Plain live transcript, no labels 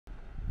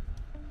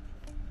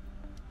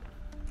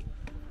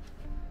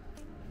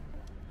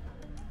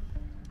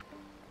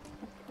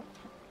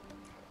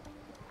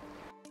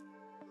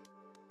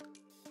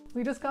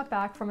We just got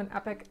back from an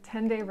epic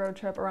 10-day road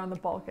trip around the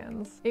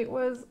Balkans. It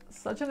was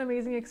such an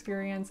amazing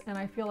experience, and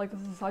I feel like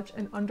this is such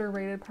an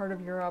underrated part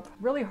of Europe.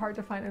 Really hard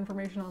to find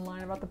information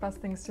online about the best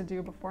things to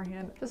do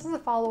beforehand. This is a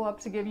follow-up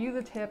to give you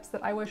the tips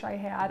that I wish I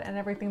had and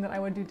everything that I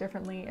would do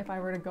differently if I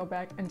were to go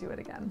back and do it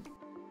again.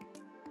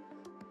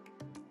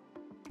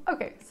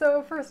 Okay,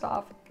 so first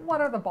off,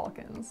 what are the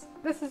Balkans?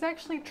 This is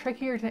actually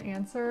trickier to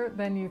answer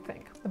than you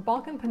think. The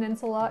Balkan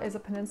Peninsula is a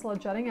peninsula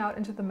jutting out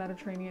into the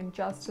Mediterranean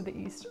just to the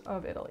east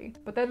of Italy.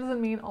 But that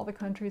doesn't mean all the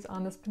countries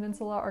on this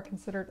peninsula are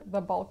considered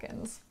the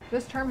Balkans.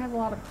 This term has a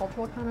lot of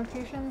cultural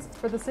connotations.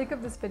 For the sake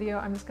of this video,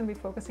 I'm just going to be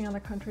focusing on the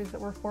countries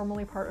that were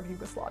formerly part of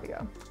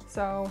Yugoslavia.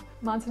 So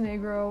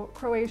Montenegro,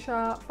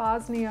 Croatia,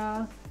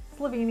 Bosnia,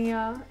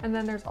 Slovenia, and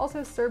then there's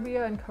also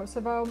Serbia and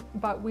Kosovo,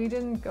 but we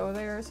didn't go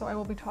there, so I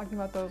will be talking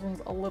about those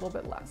ones a little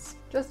bit less.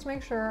 Just to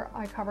make sure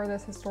I cover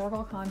this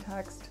historical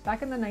context,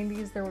 back in the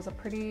 90s there was a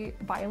pretty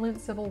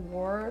violent civil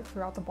war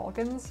throughout the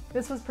Balkans.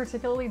 This was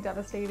particularly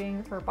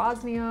devastating for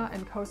Bosnia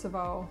and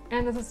Kosovo,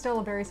 and this is still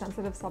a very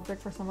sensitive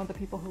subject for some of the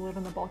people who live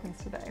in the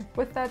Balkans today.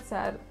 With that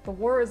said, the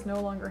war is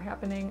no longer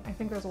happening. I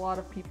think there's a lot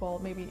of people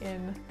maybe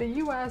in the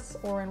US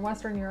or in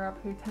Western Europe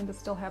who tend to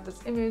still have this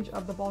image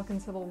of the Balkan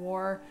Civil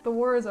War. The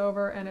war is over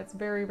and it's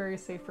very, very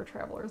safe for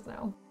travelers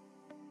now.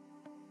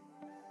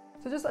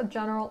 So just a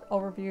general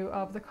overview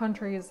of the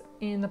countries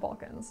in the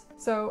Balkans.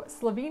 So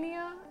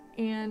Slovenia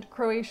and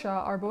Croatia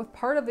are both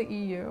part of the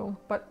EU,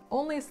 but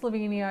only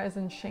Slovenia is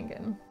in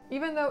Schengen.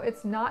 Even though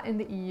it's not in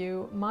the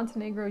EU,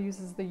 Montenegro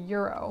uses the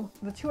euro.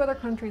 The two other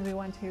countries we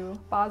went to,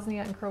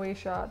 Bosnia and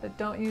Croatia, that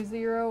don't use the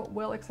euro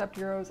will accept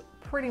euros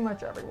pretty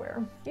much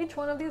everywhere. Each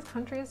one of these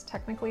countries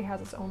technically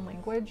has its own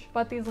language,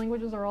 but these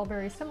languages are all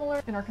very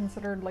similar and are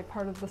considered like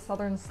part of the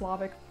Southern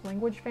Slavic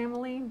language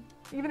family.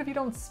 Even if you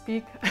don't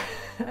speak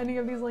any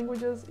of these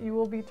languages, you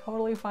will be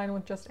totally fine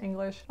with just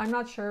English. I'm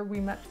not sure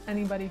we met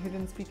anybody who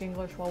didn't speak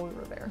English while we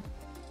were there.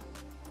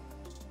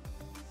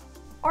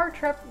 Our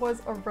trip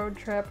was a road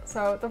trip,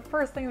 so the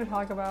first thing to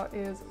talk about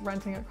is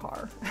renting a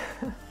car.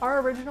 Our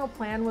original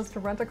plan was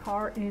to rent a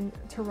car in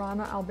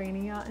Tirana,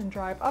 Albania, and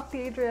drive up the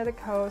Adriatic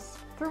coast,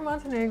 through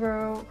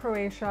Montenegro,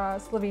 Croatia,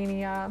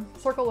 Slovenia,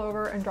 circle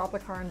over and drop the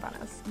car in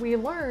Venice. We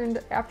learned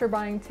after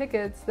buying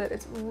tickets that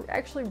it's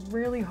actually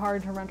really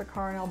hard to rent a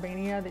car in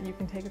Albania that you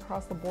can take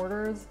across the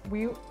borders.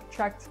 We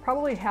checked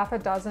probably half a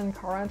dozen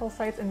car rental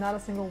sites and not a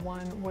single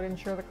one would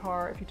insure the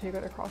car if you take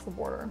it across the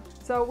border.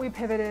 So we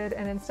pivoted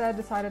and instead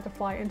decided to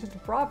fly into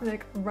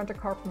Dubrovnik and rent a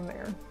car from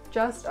there.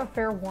 Just a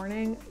fair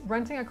warning,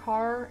 renting a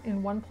car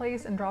in one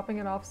place and dropping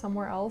it off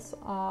somewhere else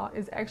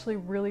is actually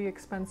really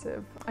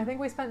expensive. I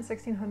think we spent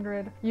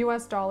 $1,600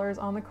 US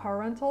on the car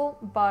rental,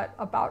 but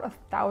about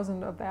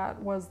 1,000 of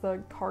that was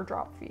the car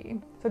drop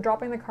fee. So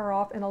dropping the car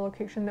off in a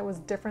location that was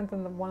different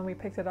than the one we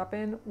picked it up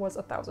in was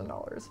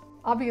 $1,000.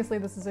 Obviously,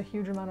 this is a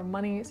huge amount of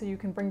money, so you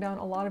can bring down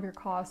a lot of your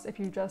costs if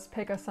you just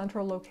pick a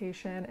central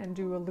location and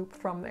do a loop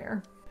from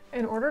there.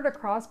 In order to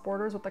cross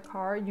borders with the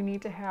car, you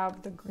need to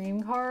have the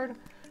green card.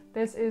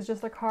 This is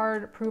just a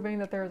card proving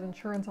that there is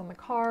insurance on the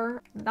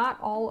car.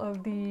 Not all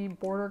of the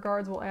border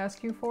guards will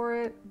ask you for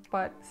it,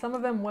 but some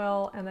of them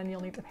will, and then you'll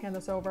need to hand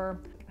this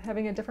over.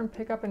 Having a different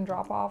pickup and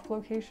drop-off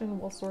location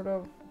will sort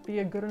of be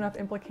a good enough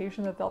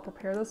implication that they'll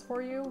prepare this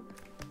for you.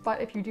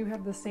 But if you do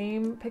have the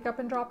same pickup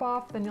and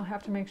drop-off, then you'll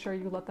have to make sure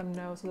you let them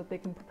know so that they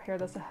can prepare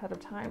this ahead of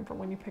time for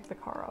when you pick the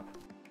car up.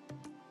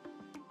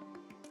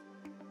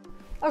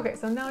 Okay,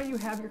 so now you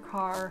have your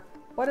car.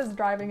 What is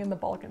driving in the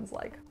Balkans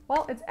like?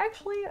 Well, it's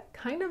actually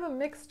kind of a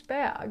mixed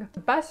bag.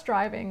 The best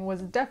driving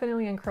was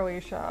definitely in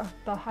Croatia.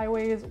 The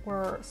highways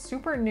were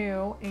super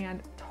new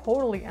and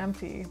totally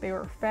empty. They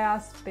were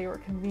fast, they were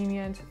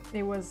convenient.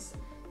 It was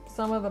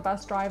some of the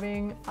best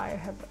driving I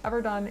have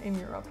ever done in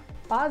Europe.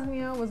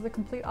 Bosnia was the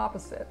complete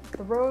opposite.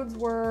 The roads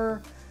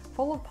were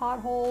full of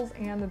potholes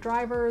and the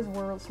drivers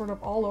were sort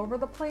of all over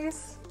the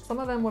place. Some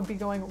of them would be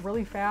going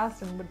really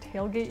fast and would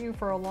tailgate you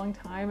for a long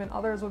time, and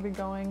others would be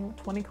going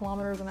 20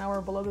 kilometers an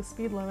hour below the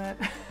speed limit.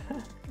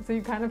 So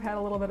you kind of had a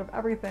little bit of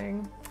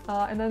everything.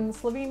 And then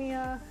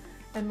Slovenia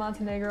and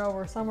Montenegro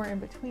were somewhere in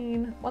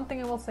between. One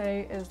thing I will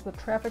say is the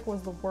traffic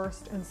was the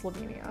worst in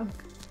Slovenia.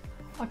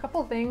 A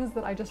couple things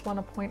that I just want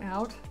to point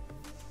out.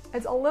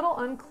 It's a little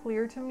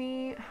unclear to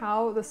me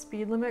how the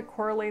speed limit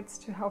correlates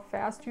to how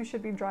fast you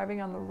should be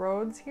driving on the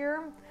roads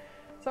here.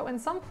 So in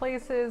some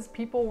places,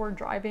 people were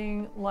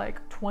driving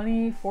like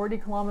 20, 40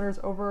 kilometers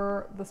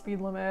over the speed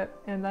limit,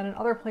 and then in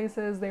other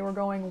places they were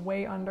going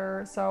way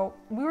under. So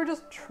we were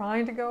just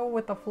trying to go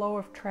with the flow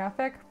of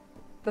traffic.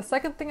 The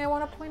second thing I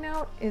want to point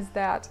out is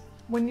that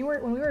when we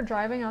were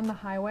driving on the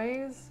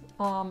highways,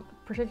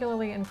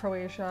 particularly in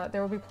Croatia,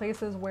 there would be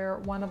places where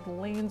one of the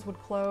lanes would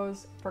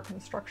close for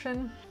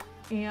construction.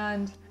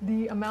 And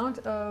the amount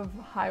of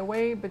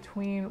highway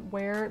between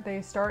where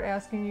they start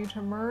asking you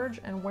to merge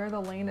and where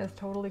the lane is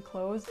totally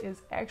closed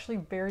is actually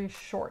very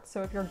short.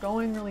 So if you're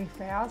going really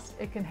fast,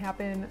 it can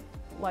happen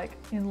like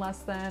in less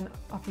than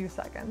a few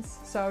seconds.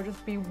 So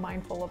just be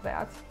mindful of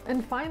that.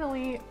 And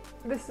finally,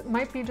 this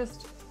might be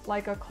just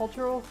like a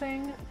cultural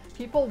thing.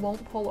 People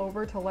won't pull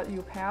over to let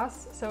you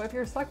pass. So if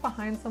you're stuck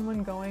behind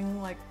someone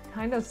going like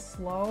kind of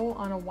slow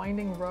on a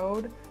winding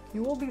road,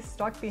 you will be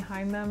stuck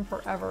behind them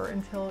forever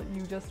until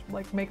you just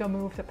like make a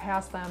move to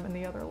pass them in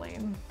the other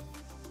lane.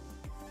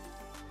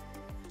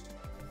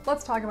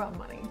 Let's talk about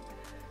money.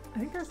 I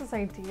think there's this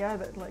idea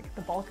that like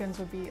the Balkans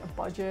would be a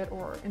budget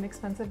or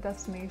inexpensive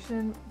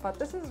destination, but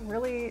this is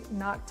really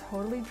not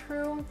totally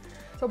true.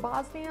 So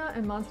Bosnia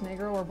and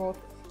Montenegro were both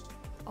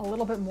a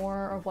little bit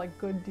more of like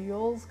good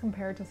deals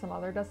compared to some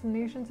other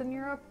destinations in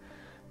Europe,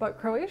 but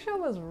Croatia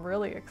was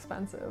really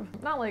expensive.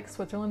 Not like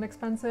Switzerland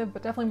expensive,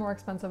 but definitely more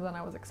expensive than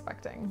I was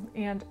expecting.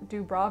 And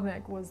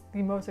Dubrovnik was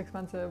the most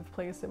expensive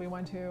place that we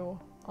went to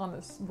on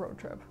this road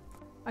trip.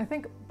 I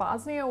think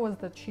Bosnia was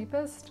the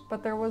cheapest,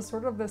 but there was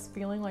sort of this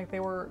feeling like they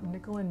were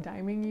nickel and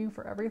diming you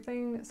for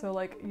everything. So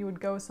like you would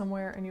go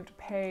somewhere and you have to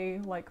pay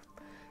like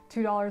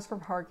 $2 for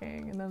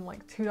parking, and then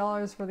like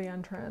 $2 for the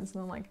entrance,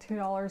 and then like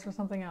 $2 for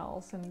something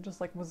else, and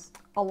just like was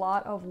a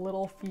lot of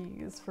little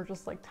fees for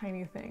just like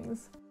tiny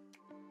things.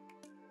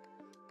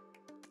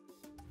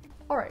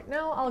 All right,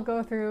 now I'll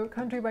go through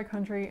country by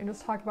country and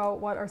just talk about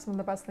what are some of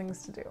the best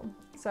things to do.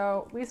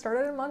 So we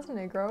started in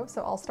Montenegro,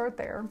 so I'll start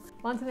there.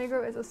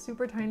 Montenegro is a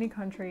super tiny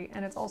country,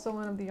 and it's also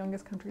one of the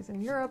youngest countries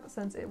in Europe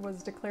since it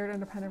was declared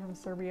independent from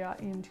Serbia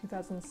in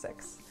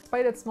 2006.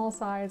 Despite its small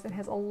size, it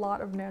has a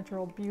lot of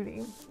natural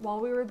beauty. While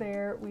we were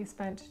there, we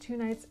spent 2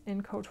 nights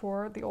in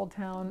Kotor, the old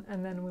town,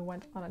 and then we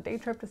went on a day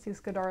trip to see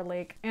Skadar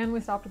Lake, and we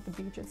stopped at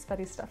the beach at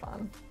Sveti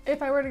Stefan.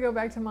 If I were to go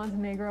back to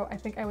Montenegro, I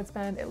think I would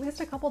spend at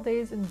least a couple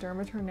days in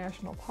Dermator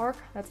National Park.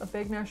 That's a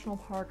big national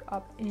park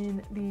up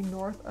in the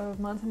north of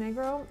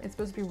Montenegro. It's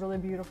supposed to be really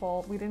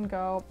beautiful. We didn't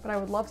go, but I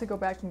would love to go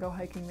back and go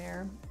hiking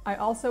there. I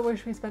also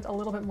wish we spent a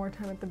little bit more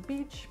time at the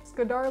beach.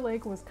 Skadar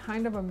Lake was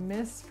kind of a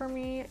miss for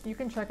me. You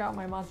can check out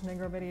my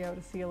Montenegro video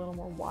to see a little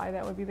more why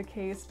that would be the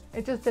case.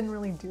 It just didn't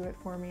really do it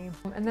for me.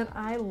 And then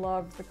I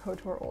loved the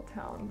Kotor Old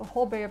Town. The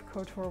whole Bay of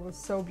Kotor was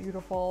so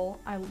beautiful.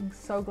 I'm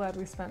so glad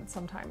we spent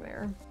some time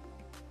there.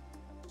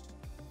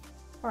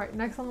 All right,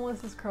 next on the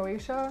list is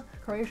Croatia.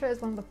 Croatia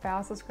is one of the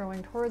fastest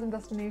growing tourism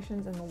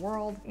destinations in the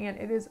world, and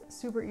it is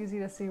super easy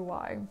to see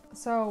why.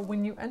 So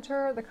when you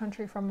enter the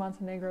country from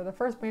Montenegro, the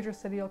first major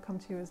city you'll come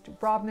to is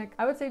Dubrovnik.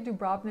 I would say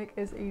Dubrovnik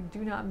is a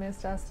do not miss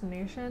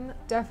destination.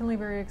 Definitely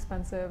very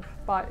expensive,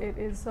 but it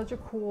is such a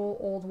cool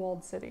old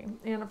walled city.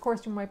 And of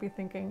course you might be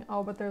thinking,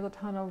 oh, but there's a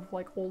ton of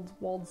like old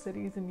walled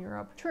cities in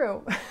Europe.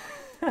 True.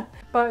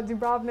 But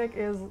Dubrovnik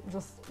is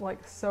just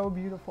like so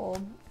beautiful.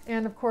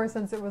 And of course,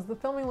 since it was the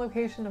filming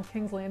location of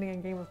King's Landing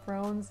and Game of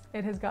Thrones,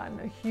 it has gotten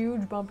a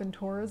huge bump in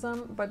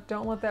tourism, but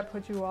don't let that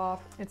put you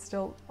off. It's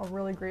still a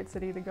really great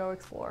city to go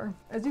explore.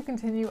 As you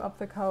continue up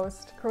the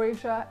coast,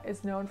 Croatia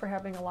is known for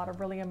having a lot of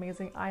really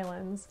amazing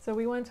islands. So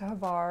we went to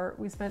Hvar.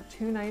 We spent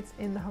 2 nights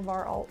in the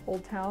Hvar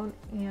Old Town,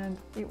 and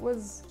it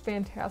was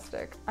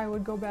fantastic. I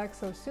would go back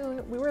so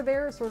soon. We were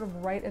there sort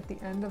of right at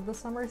the end of the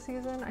summer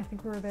season. I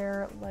think we were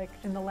there like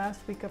in the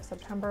last week of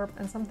September,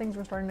 and some things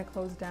were starting to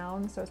close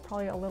down, so it's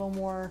probably a little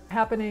more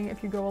happening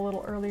if you go a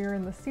little earlier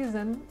in the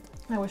season.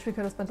 I wish we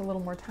could have spent a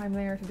little more time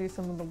there to do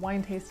some of the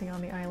wine tasting on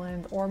the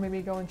island, or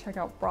maybe go and check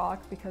out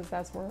Brock, because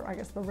that's where I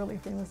guess the really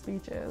famous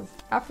beach is.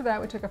 After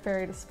that, we took a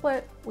ferry to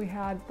Split. We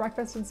had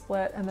breakfast in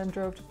Split and then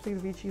drove to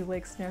Plidovici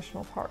Lakes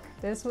National Park.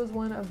 This was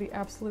one of the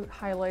absolute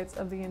highlights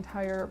of the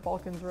entire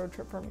Balkans road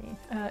trip for me.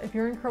 If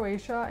you're in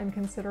Croatia and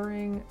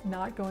considering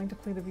not going to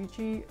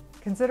Plidovici,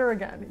 consider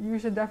again. You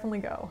should definitely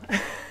go.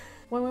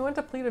 When we went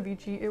to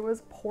Plidovici, it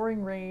was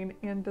pouring rain,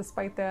 and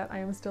despite that, I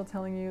am still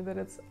telling you that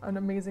it's an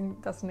amazing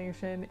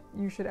destination.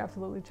 You should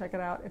absolutely check it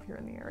out if you're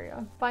in the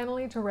area.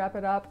 Finally, to wrap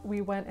it up,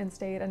 we went and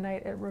stayed a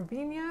night at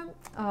Rovinja.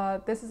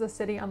 This is a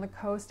city on the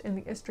coast in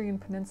the Istrian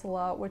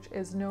Peninsula, which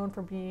is known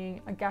for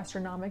being a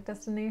gastronomic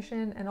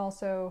destination and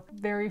also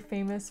very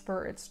famous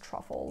for its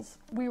truffles.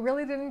 We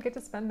really didn't get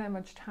to spend that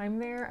much time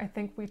there. I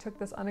think we took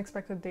this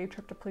unexpected day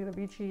trip to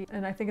Plidovici,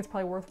 and I think it's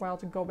probably worthwhile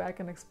to go back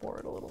and explore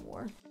it a little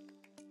more.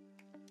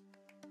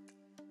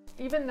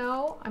 Even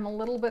though I'm a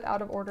little bit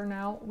out of order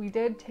now, we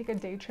did take a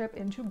day trip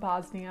into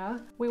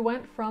Bosnia. We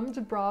went from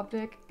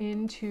Dubrovnik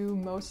into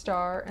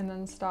Mostar and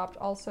then stopped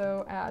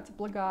also at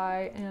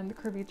Blagaj and the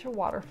Krvica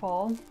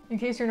waterfall. In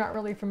case you're not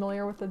really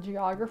familiar with the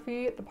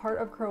geography, the part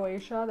of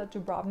Croatia that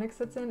Dubrovnik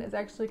sits in is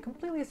actually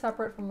completely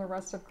separate from the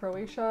rest of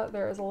Croatia.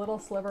 There is a little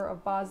sliver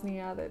of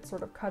Bosnia that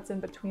sort of cuts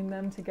in between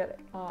them to get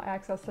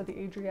access to the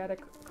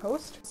Adriatic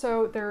coast.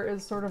 So there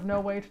is sort of no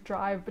way to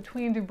drive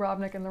between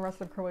Dubrovnik and the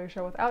rest of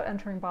Croatia without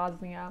entering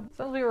Bosnia.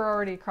 Since we were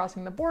already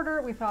crossing the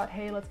border, we thought,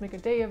 hey, let's make a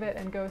day of it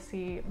and go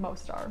see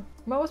Mostar.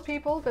 Most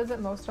people visit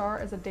Mostar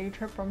as a day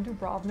trip from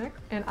Dubrovnik,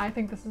 and I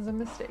think this is a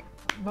mistake.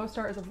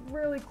 Mostar is a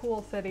really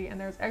cool city, and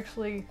there's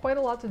actually quite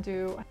a lot to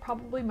do.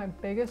 Probably my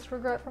biggest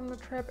regret from the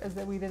trip is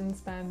that we didn't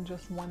spend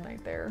just one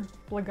night there.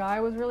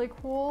 Blagaj was really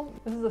cool.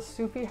 This is a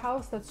Sufi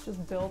house that's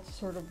just built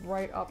sort of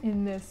right up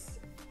in this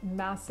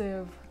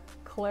massive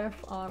cliff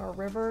on a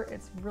river.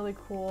 It's really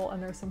cool,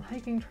 and there's some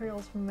hiking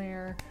trails from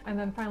there. And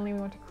then finally we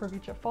went to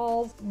Kravica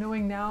Falls.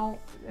 Knowing now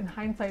in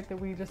hindsight that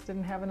we just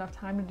didn't have enough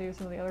time to do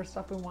some of the other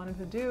stuff we wanted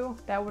to do,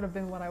 that would have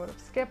been what I would have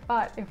skipped.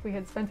 But if we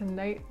had spent a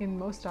night in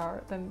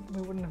Mostar, then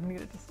we wouldn't have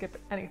needed to skip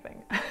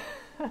anything.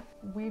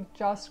 We've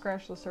just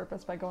scratched the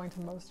surface by going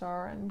to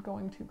Mostar and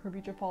going to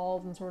Kravica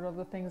Falls and sort of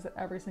the things that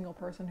every single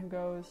person who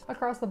goes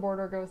across the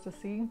border goes to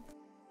see.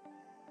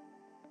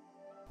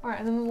 All right,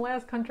 and then the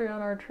last country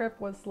on our trip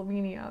was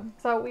Slovenia.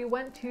 So we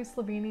went to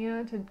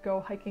Slovenia to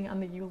go hiking on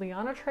the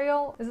Julijana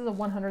Trail. This is a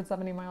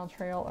 170-mile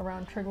trail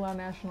around Triglav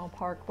National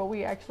Park, but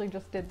we actually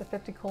just did the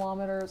 50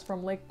 kilometers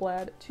from Lake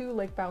Bled to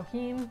Lake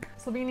Bauhin.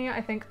 Slovenia,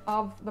 I think,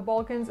 of the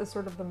Balkans is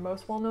sort of the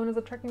most well-known as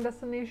a trekking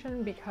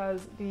destination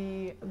because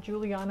the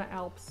Julijana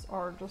Alps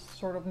are just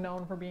sort of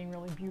known for being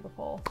really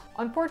beautiful.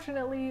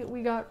 Unfortunately,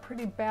 we got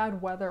pretty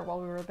bad weather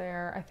while we were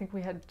there. I think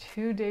we had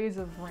 2 days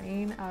of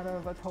rain out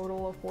of a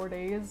total of 4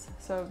 days,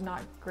 so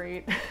not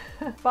great.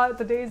 But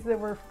the days that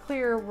were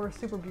clear were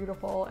super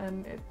beautiful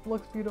and it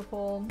looks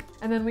beautiful.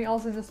 And then we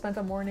also just spent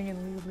a morning in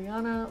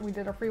Ljubljana. We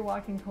did a free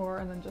walking tour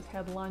and then just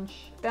had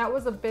lunch. That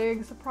was a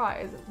big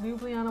surprise.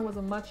 Ljubljana was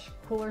a much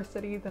cooler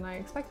city than I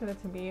expected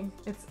it to be.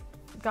 It's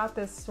got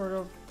this sort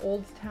of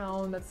old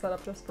town that's set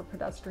up just for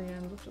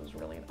pedestrians, which is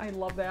really, I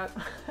love that.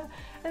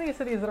 Any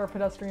cities that are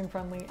pedestrian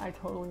friendly, I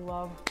totally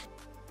love.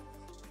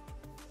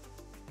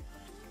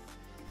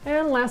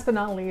 And last but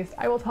not least,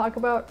 I will talk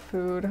about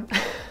food.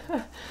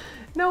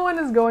 No one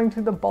is going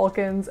to the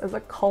Balkans as a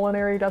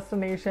culinary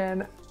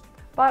destination,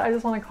 but I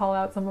just want to call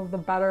out some of the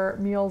better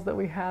meals that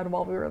we had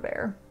while we were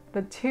there.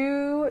 The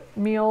two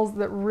meals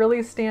that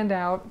really stand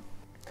out: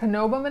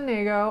 Konoba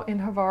Manego in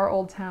Hvar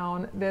Old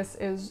Town. This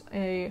is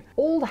a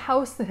old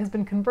house that has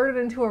been converted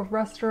into a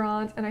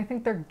restaurant, and I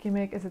think their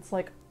gimmick is it's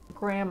like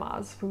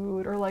grandma's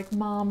food or like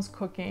mom's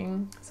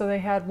cooking. So they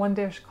had one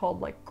dish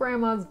called like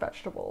grandma's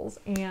vegetables,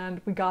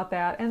 and we got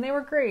that and they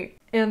were great.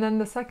 And then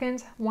the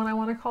second one I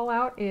want to call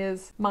out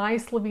is my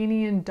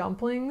Slovenian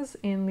dumplings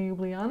in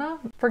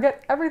Ljubljana.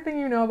 Forget everything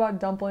you know about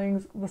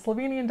dumplings. The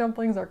Slovenian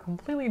dumplings are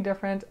completely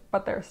different,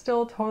 but they're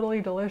still totally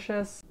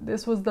delicious.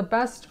 This was the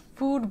best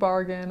food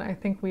bargain I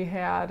think we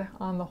had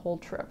on the whole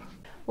trip.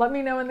 Let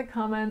me know in the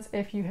comments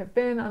if you have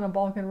been on a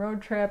Balkan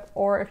road trip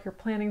or if you're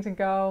planning to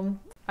go.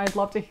 I'd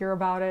love to hear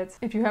about it.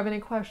 If you have any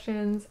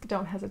questions,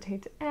 don't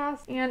hesitate to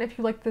ask. And if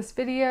you liked this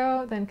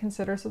video, then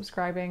consider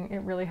subscribing. It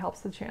really helps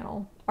the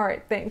channel. All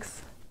right,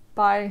 thanks.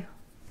 Bye.